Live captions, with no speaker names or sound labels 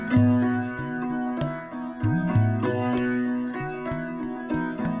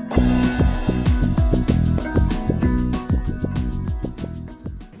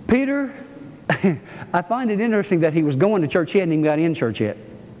Peter, I find it interesting that he was going to church. He hadn't even got in church yet.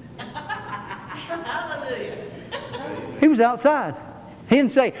 He was outside. He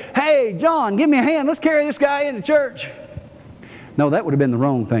didn't say, "Hey, John, give me a hand. Let's carry this guy into church." No, that would have been the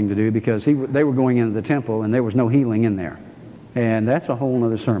wrong thing to do, because they were going into the temple and there was no healing in there. And that's a whole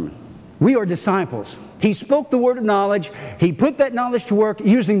other sermon. We are disciples. He spoke the word of knowledge. He put that knowledge to work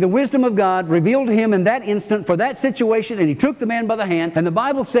using the wisdom of God, revealed to him in that instant for that situation, and he took the man by the hand. And the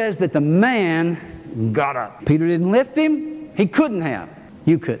Bible says that the man got up. Peter didn't lift him. He couldn't have.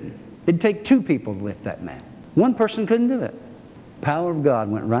 You couldn't. It'd take two people to lift that man. One person couldn't do it. Power of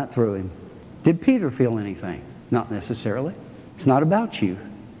God went right through him. Did Peter feel anything? Not necessarily. It's not about you.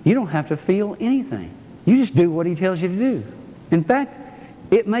 You don't have to feel anything. You just do what he tells you to do. In fact,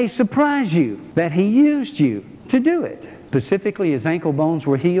 it may surprise you that he used you to do it. Specifically, his ankle bones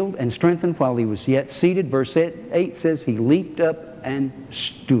were healed and strengthened while he was yet seated. Verse 8 says he leaped up and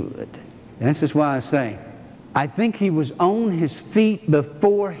stood. And this is why I say, I think he was on his feet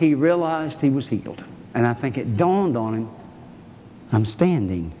before he realized he was healed. And I think it dawned on him, I'm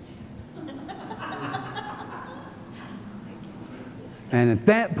standing. And at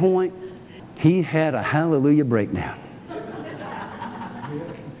that point, he had a hallelujah breakdown.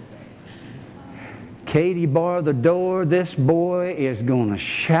 Katie barred the door. This boy is going to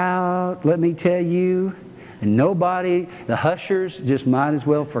shout, let me tell you. And nobody, the hushers, just might as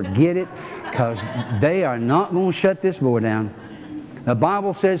well forget it, because they are not going to shut this boy down. The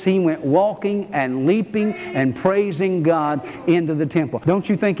Bible says he went walking and leaping and praising God into the temple. Don't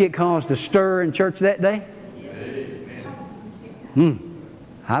you think it caused a stir in church that day?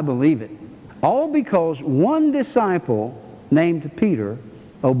 I believe it. All because one disciple named Peter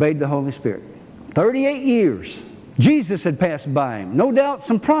obeyed the Holy Spirit. 38 years. Jesus had passed by him. No doubt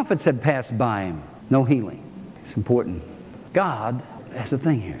some prophets had passed by him. No healing. It's important. God, that's the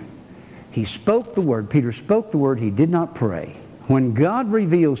thing here. He spoke the word. Peter spoke the word. He did not pray. When God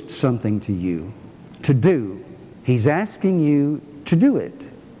reveals something to you to do, He's asking you to do it,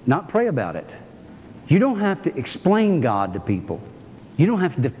 not pray about it. You don't have to explain God to people. You don't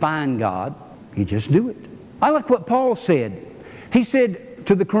have to define God. You just do it. I like what Paul said. He said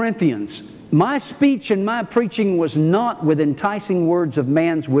to the Corinthians, my speech and my preaching was not with enticing words of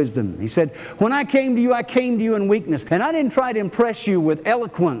man's wisdom. He said, when I came to you in weakness, and I didn't try to impress you with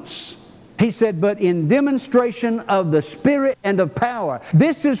eloquence. He said, but in demonstration of the Spirit and of power.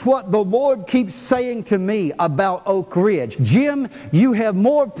 This is what the Lord keeps saying to me about Oak Ridge. Jim, you have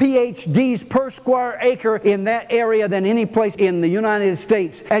more PhDs per square acre in that area than any place in the United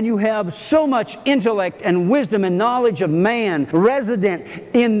States. And you have so much intellect and wisdom and knowledge of man resident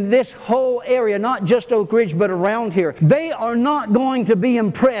in this whole area, not just Oak Ridge, but around here. They are not going to be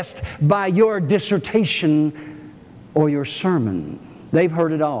impressed by your dissertation or your sermon. They've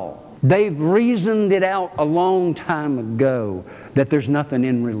heard it all. They've reasoned it out a long time ago that there's nothing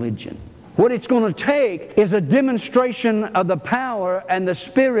in religion. What it's going to take is a demonstration of the power and the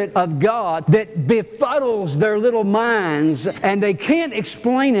Spirit of God that befuddles their little minds, and they can't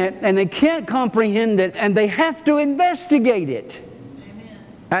explain it, and they can't comprehend it, and they have to investigate it. Amen.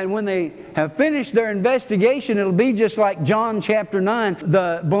 And when they have finished their investigation, it'll be just like John chapter 9,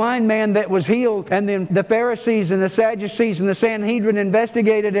 the blind man that was healed, and then the Pharisees and the Sadducees and the Sanhedrin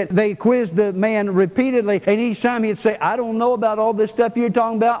investigated it. They quizzed the man repeatedly, and each time he'd say, I don't know about all this stuff you're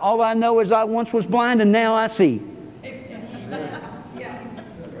talking about. All I know is I once was blind and now I see.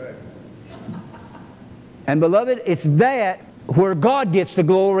 And beloved, it's that where God gets the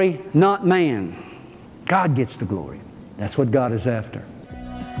glory, not man. God gets the glory. That's what God is after.